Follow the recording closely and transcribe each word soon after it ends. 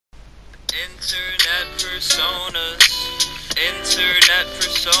Internet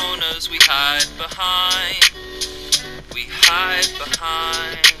personas we hide behind.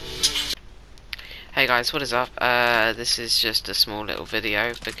 Hey guys, what is up? This is just a small little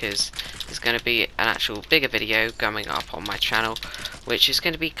video because there's going to be an actual bigger video coming up on my channel, which is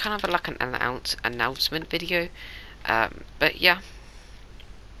going to be kind of like an announcement video. But yeah,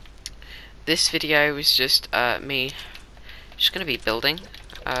 this video is just me just going to be building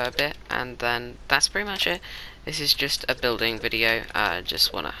a bit, and then that's pretty much it. This is just a building video.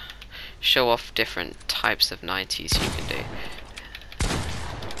 Just want to show off different types of 90s you can do,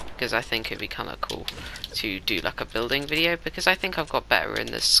 because I think it'd be kind of cool to do like a building video, because I think I've got better in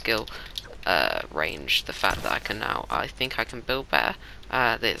the skill range. The fact that I think I can build better.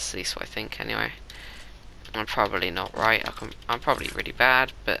 That's at least what I think anyway. I'm probably not right. I'm probably really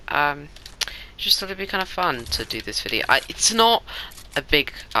bad, but just thought it'd be kind of fun to do this video. It's not a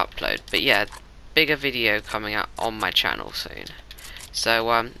big upload, but yeah, bigger video coming out on my channel soon.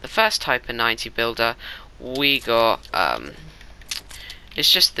 So the first type of 90 builder we got,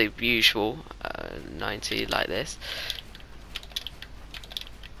 it's just the usual 90 like this.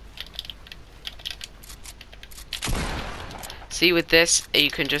 See, with this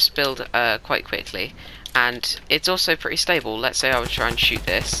you can just build quite quickly, and it's also pretty stable. Let's say I would try and shoot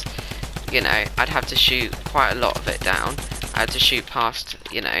this, you know, I'd have to shoot quite a lot of it down. I had to shoot past,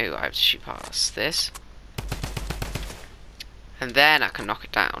 you know, I have to shoot past this, and then I can knock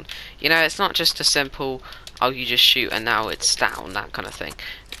it down. You know, it's not just a simple, oh, you just shoot and now it's down, that kind of thing.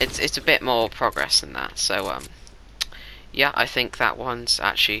 It's a bit more progress than that. So yeah, I think that one's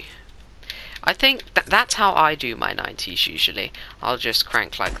actually, I think that's how I do my 90s usually. I'll just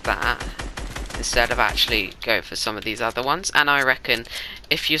crank like that instead of actually go for some of these other ones. And I reckon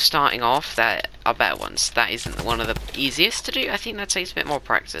if you're starting off, there are better ones. That isn't one of the easiest to do. I think that takes a bit more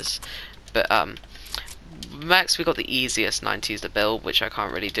practice. But Max, we got the easiest 90s to build, which I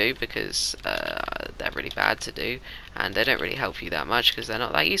can't really do because they're really bad to do, and they don't really help you that much because they're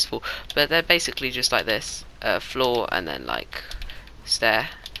not that useful. But they're basically just like this, floor and then like stair.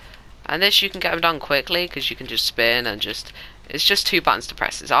 And this you can get them done quickly because you can just spin and just, it's just two buttons to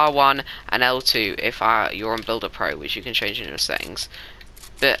press. It's R1 and L2 if you're on Builder Pro, which you can change in your settings.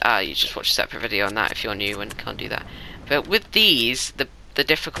 But you just watch a separate video on that if you're new and can't do that. But with these, the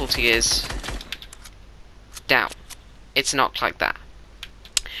difficulty is down. It's not like that.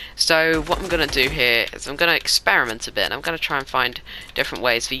 So what I'm going to do here is I'm going to experiment a bit, and I'm going to try and find different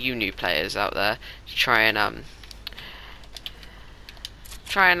ways for you new players out there to try and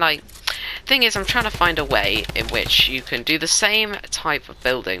like, thing is, I'm trying to find a way in which you can do the same type of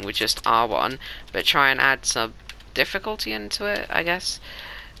building with just R1, but try and add some difficulty into it, I guess.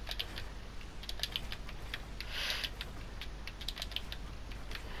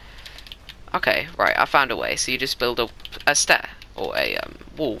 Okay, right, I found a way. So you just build a stair or a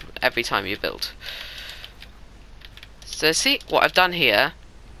wall every time you build. So see, what I've done here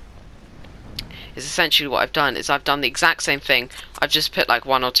is essentially what I've done is I've done the exact same thing. I've just put like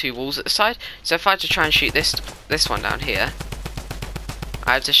 1 or 2 walls at the side. So if I had to try and shoot this one down here,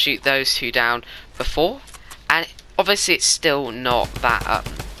 I have to shoot those 2 down before, and obviously it's still not that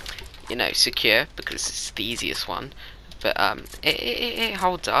you know, secure because it's the easiest one, but it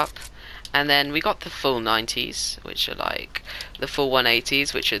holds up. And then we got the full 90s, which are like the full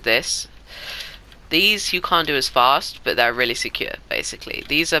 180s, which are this. These you can't do as fast, but they're really secure, basically.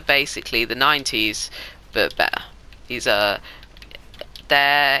 These are basically the 90s, but better. These are,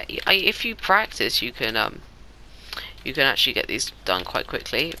 if you practice, you can actually get these done quite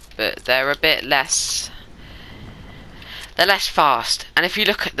quickly, but they're a bit less, they're less fast. And if you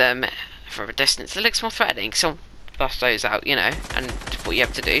look at them from a distance, it looks more threatening. So bust those out, you know, and what you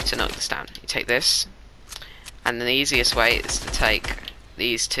have to do to knock this down, you take this, and the easiest way is to take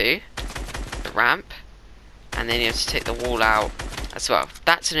these 2, the ramp, and then you have to take the wall out as well.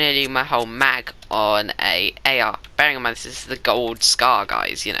 That's nearly my whole mag on a AR. Bearing in mind this is the gold scar,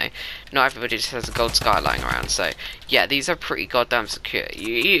 guys, you know, not everybody just has a gold scar lying around. So yeah, these are pretty goddamn secure.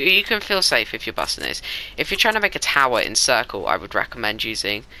 You can feel safe if you're busting this. If you're trying to make a tower in circle, I would recommend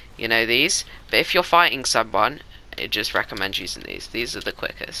using, you know, these. But if you're fighting someone, I just recommend using these. These are the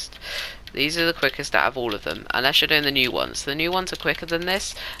quickest. These are the quickest out of all of them, unless you're doing the new ones. The new ones are quicker than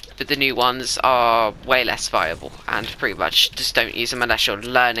this, but the new ones are way less viable, and pretty much just don't use them unless you're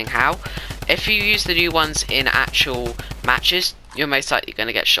learning how. If you use the new ones in actual matches, you're most likely going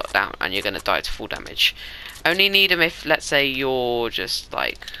to get shot down, and you're going to die to full damage. Only need them if, let's say, you're just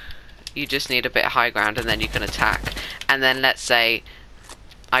like, you just need a bit of high ground, and then you can attack. And then let's say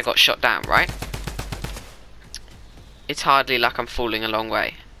I got shot down, right? It's hardly like I'm falling a long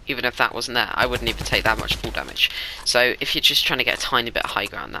way. even if that wasn't there, I wouldn't even take that much fall damage. So if you're just trying to get a tiny bit of high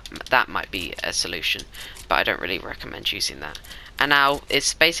ground, that might be a solution, but I don't really recommend using that. And now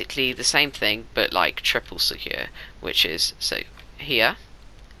it's basically the same thing, but like triple secure, which is, so here,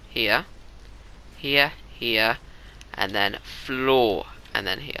 here, here, here, and then floor, and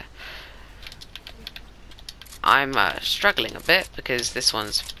then here. I'm struggling a bit because this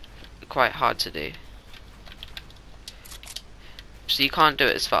one's quite hard to do. So you can't do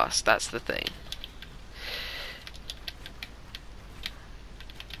it as fast, that's the thing.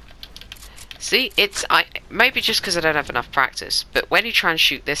 See, it's maybe just because I don't have enough practice, but when you try and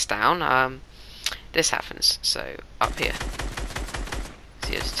shoot this down, this happens. So up here, so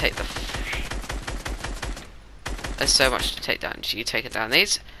you have to take there's so much to take down. So you take it down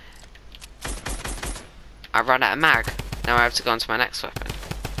these. I run out of mag. Now I have to go on to my next weapon.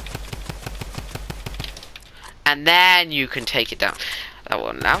 And then you can take it down. That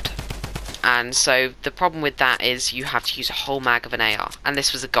wasn't allowed. And so the problem with that is you have to use a whole mag of an AR. And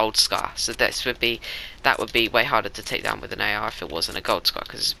this was a gold scar. So that would be way harder to take down with an AR if it wasn't a gold scar,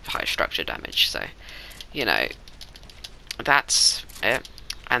 because it's higher structure damage. So, you know, that's it.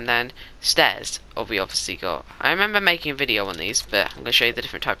 And then stairs. We obviously got... I remember making a video on these, but I'm going to show you the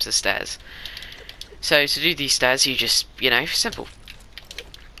different types of stairs. So to do these stairs, you just, you know, simple.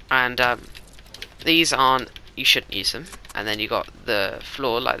 And these aren't... You shouldn't use them. And then you got the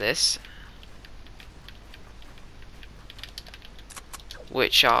floor like this,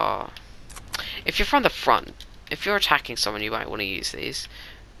 which are, if you're from the front, if you're attacking someone, you might want to use these,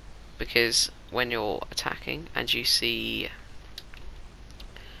 because when you're attacking and you see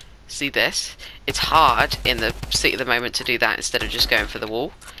this, it's hard in the seat of the moment to do that instead of just going for the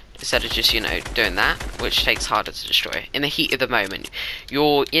wall. Instead of just, you know, doing that, which takes harder to destroy. In the heat of the moment,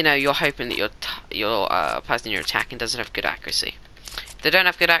 you're hoping that your person you're attacking doesn't have good accuracy. If they don't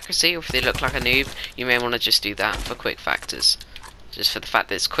have good accuracy, or if they look like a noob, you may want to just do that for quick factors, just for the fact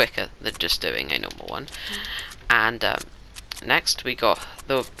that it's quicker than just doing a normal one. And next we got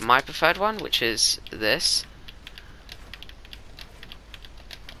my preferred one, which is this.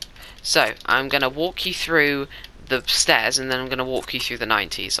 So I'm gonna walk you through the stairs, and then I'm going to walk you through the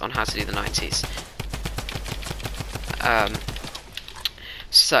 90s on how to do the 90s.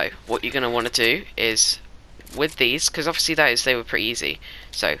 So what you're going to want to do is with these, because obviously they were pretty easy.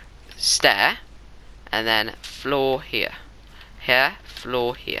 So stair, and then floor here, here,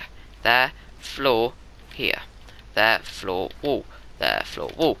 floor here, there, floor here, there, floor, wall, there,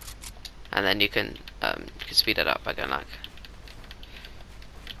 floor, wall, and then you can speed it up by going like,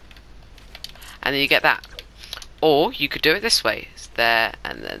 and then you get that. Or you could do it this way. It's there,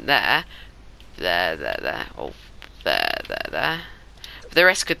 and then there, or there. But the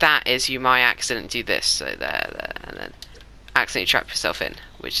risk with that is you might accidentally do this. So there, and then accidentally trap yourself in,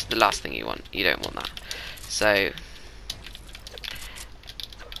 which is the last thing you want. You don't want that. So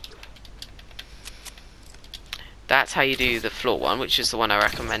that's how you do the floor one, which is the one I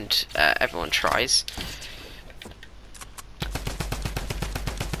recommend everyone tries.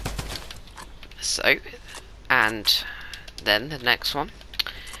 So, and then the next one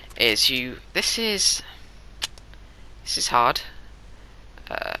is this is hard.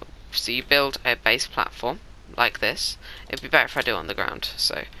 So you build a base platform like this. It'd be better if I do it on the ground.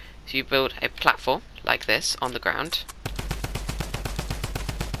 So you build a platform like this on the ground.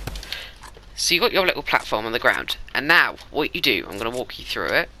 So you got your little platform on the ground, and now what you do, I'm going to walk you through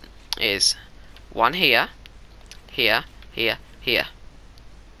it, is one here, here, here, here,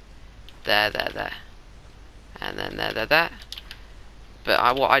 there, and then there.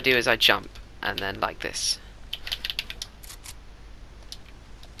 But what I do is I jump, and then like this.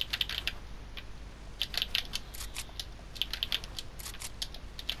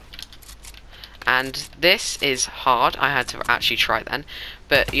 And this is hard. I had to actually try then,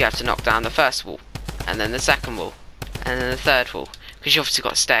 but you have to knock down the first wall, and then the second wall, and then the third wall, because you've obviously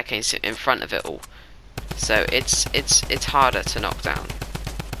got a staircase in front of it all. So it's harder to knock down.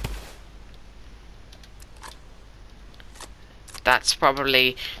 That's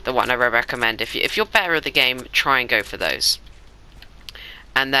probably the one I would recommend. If you're better at the game, try and go for those.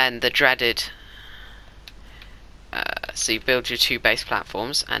 And then the dreaded. So you build your two base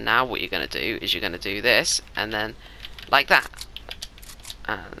platforms, and now what you're going to do is you're going to do this, and then like that,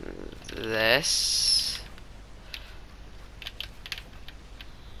 and this.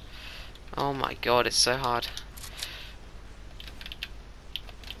 Oh my god, it's so hard.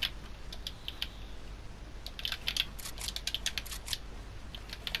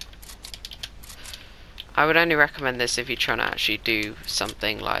 I would only recommend this if you're trying to actually do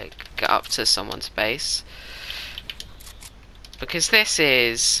something like get up to someone's base. because this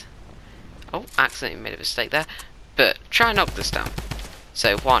is... Oh, accidentally made a mistake there. But try and knock this down.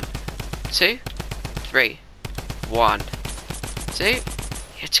 So 1, 2, 3, 1, 2. You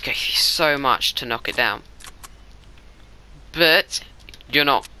have to go through so much to knock it down. But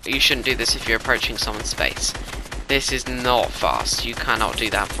you shouldn't do this if you're approaching someone's space. This is not fast. You cannot do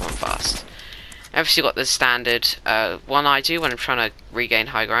that from fast. Obviously, you've got the standard one I do when I'm trying to regain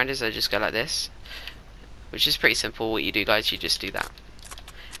high ground is I just go like this, which is pretty simple. What you do, guys, you just do that,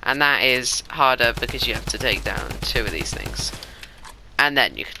 and that is harder because you have to take down 2 of these things, and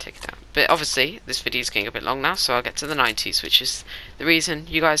then you can take it down. But obviously, this video is getting a bit long now, so I'll get to the 90s, which is the reason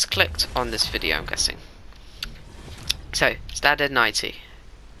you guys clicked on this video, I'm guessing. So, standard 90.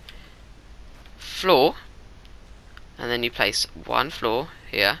 Floor, and then you place 1 floor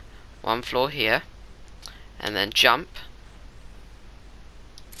here, 1 floor here, and then jump,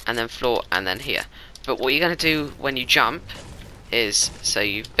 and then floor, and then here. But what you're going to do when you jump is, so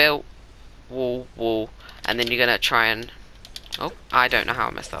you've built wall, wall, and then you're going to try and... Oh, I don't know how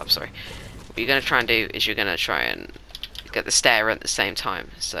I messed that up, sorry. What you're going to try and do is you're going to try and get the stair at the same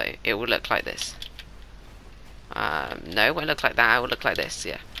time. So it will look like this. No, it won't look like that, it will look like this,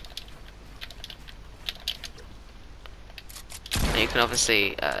 yeah. And you can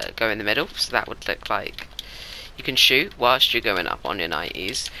obviously go in the middle, so that would look like you can shoot whilst you're going up on your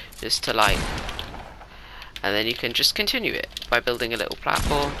 90s, just to like, and then you can just continue it by building a little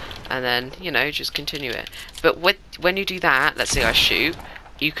platform, and then, you know, just continue it. But when you do that, let's say I shoot,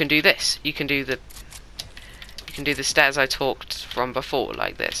 you can do this. You can do the stairs I talked from before,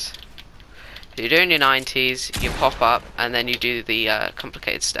 like this. So you're doing your 90s, you pop up, and then you do the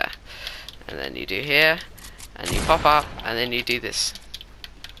complicated stair, and then you do here, and you pop up, and then you do this.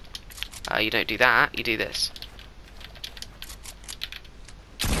 You don't do that, you do this.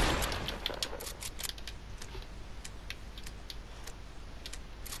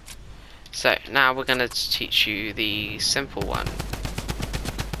 So now we're going to teach you the simple one.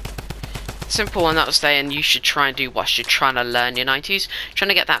 Simple one that will stay, and you should try and do whilst you're trying to learn your 90s, trying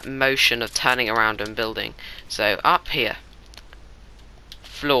to get that motion of turning around and building. So up here,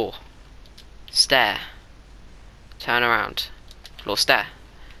 floor, stair, turn around, floor, stair,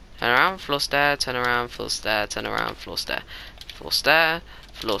 turn around, floor, stair, turn around, floor, stair, turn around, floor, stair, floor, stair,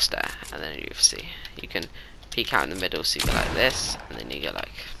 floor, stair, and then you see you can peek out in the middle, so you go like this, and then you go like.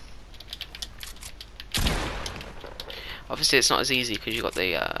 Obviously it's not as easy because you've got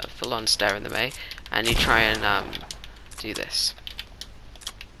the full-on stair in the way, and you try and do this.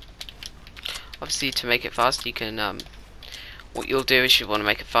 Obviously, to make it fast, you can what you'll do is you want to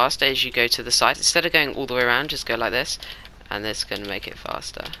make it faster is you go to the side, instead of going all the way around, just go like this, and this can make it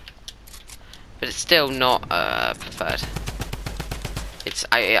faster. But it's still not preferred.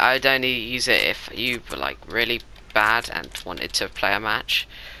 I'd only use it if you were like really bad and wanted to play a match,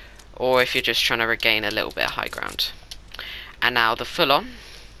 or if you're just trying to regain a little bit of high ground. And now the full-on,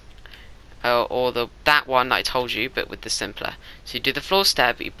 or that one that I told you, but with the simpler. So you do the floor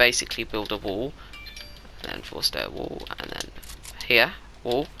stair, but you basically build a wall, and then floor stair, wall, and then here,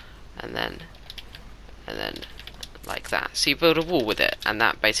 wall, and then like that. So you build a wall with it, and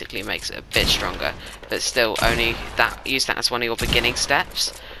that basically makes it a bit stronger. But still, only that, use that as one of your beginning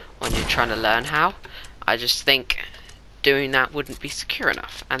steps when you're trying to learn how. I just think doing that wouldn't be secure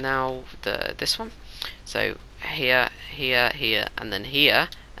enough. And now this one. So here, here, here, and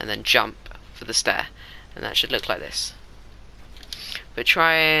then jump for the stair, and that should look like this. But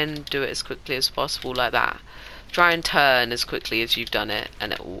try and do it as quickly as possible like that. Try and turn as quickly as you've done it,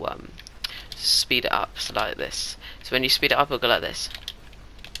 and it will speed it up, so like this. So when you speed it up, it'll go like this.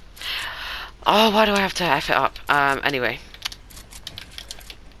 Oh, why do I have to F it up? Anyway,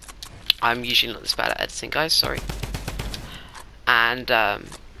 I'm usually not this bad at editing, guys, sorry. And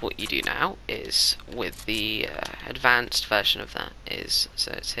what you do now is, with the advanced version of that, is,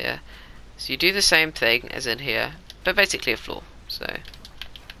 so it's here, so you do the same thing as in here, but basically a floor. So,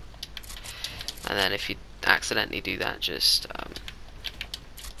 and then if you accidentally do that, just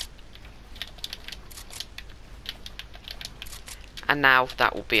and now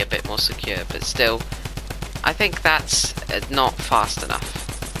that will be a bit more secure, but still I think that's not fast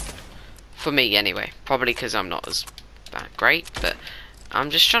enough for me anyway, probably because I'm not as great, but I'm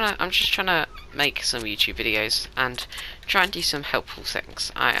just trying to make some YouTube videos and try and do some helpful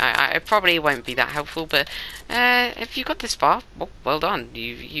things. I probably won't be that helpful, but if you got this far, well done.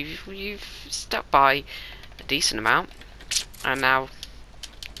 You've stuck by a decent amount, and now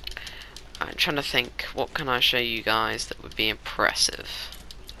I'm trying to think, what can I show you guys that would be impressive?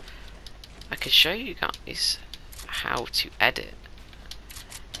 I could show you guys how to edit.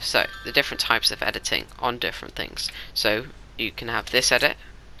 So the different types of editing on different things. So you can have this edit.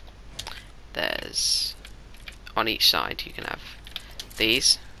 There's on each side you can have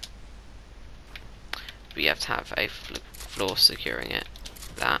these, but you have to have a floor securing it.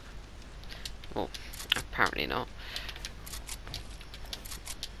 That. Well, apparently not.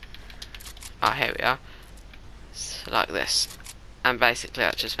 Ah, here we are. So like this, and basically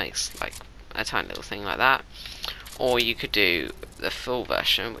that just makes like a tiny little thing like that. Or you could do the full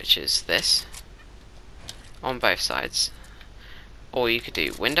version, which is this on both sides. Or you could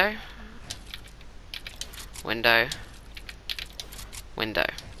do window, window, window.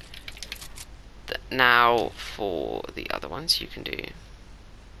 Now for the other ones you can do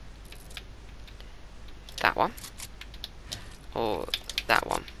that one or that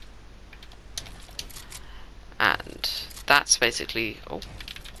one, and that's basically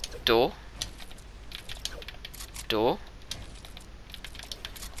door, door,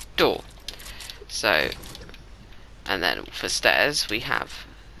 door. So, and then for stairs we have,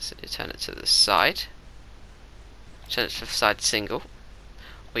 so you turn it to the side, turn it to the side single,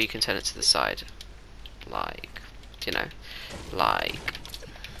 or you can turn it to the side like, you know, like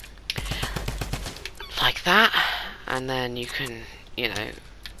that, and then you can, you know,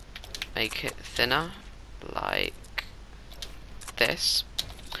 make it thinner like this.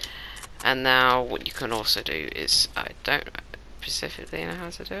 And now what you can also do is, I don't specifically know how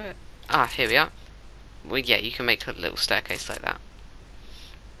to do it. Ah, here we are. Well, yeah, you can make a little staircase like that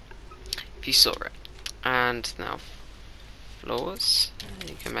if you saw it. And now floors,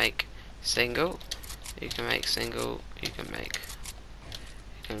 you can make single, you can make single, you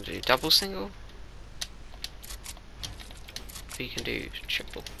can do double single, or you can do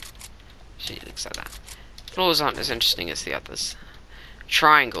triple. So it looks like that. Floors aren't as interesting as the others.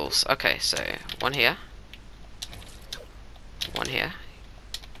 Triangles. Okay, so one here, one here,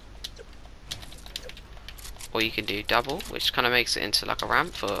 or you can do double, which kind of makes it into like a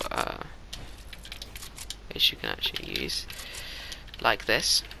ramp for which you can actually use like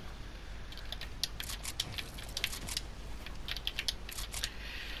this.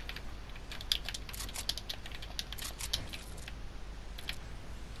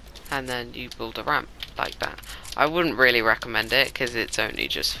 And then you build a ramp like that. I wouldn't really recommend it because it's only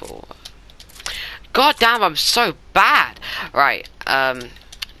just for... God damn, I'm so bad! Right,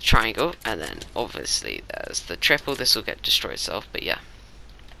 triangle, and then obviously there's the triple. This will get destroyed itself, but yeah.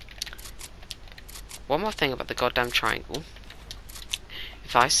 One more thing about the goddamn triangle.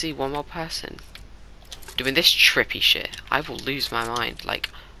 If I see one more person doing this trippy shit, I will lose my mind. Like,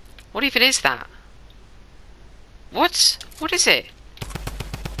 what even is that? What? What is it?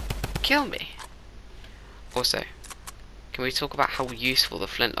 Kill me. Also, can we talk about how useful the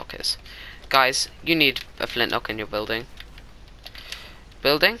flintlock is? Guys, you need a flintlock in your building.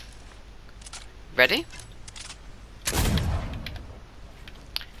 Building? Ready?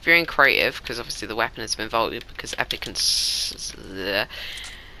 If you're in creative, because obviously the weapon has been vaulted, because Epic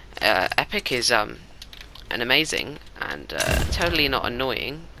Epic is an amazing and totally not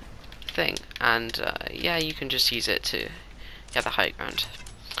annoying thing, and yeah, you can just use it to get the high ground.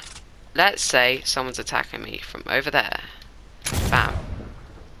 Let's say someone's attacking me from over there, bam,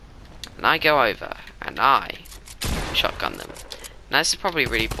 and I go over and I shotgun them. Now this is probably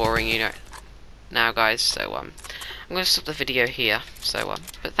really boring, you know, now guys, so I'm going to stop the video here, so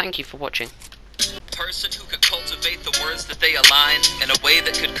but thank you for watching. Person who could cultivate the words that they align in a way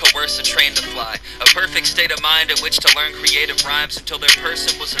that could coerce a train to fly. A perfect state of mind in which to learn creative rhymes until their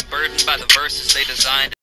person wasn't burdened by the verses they designed.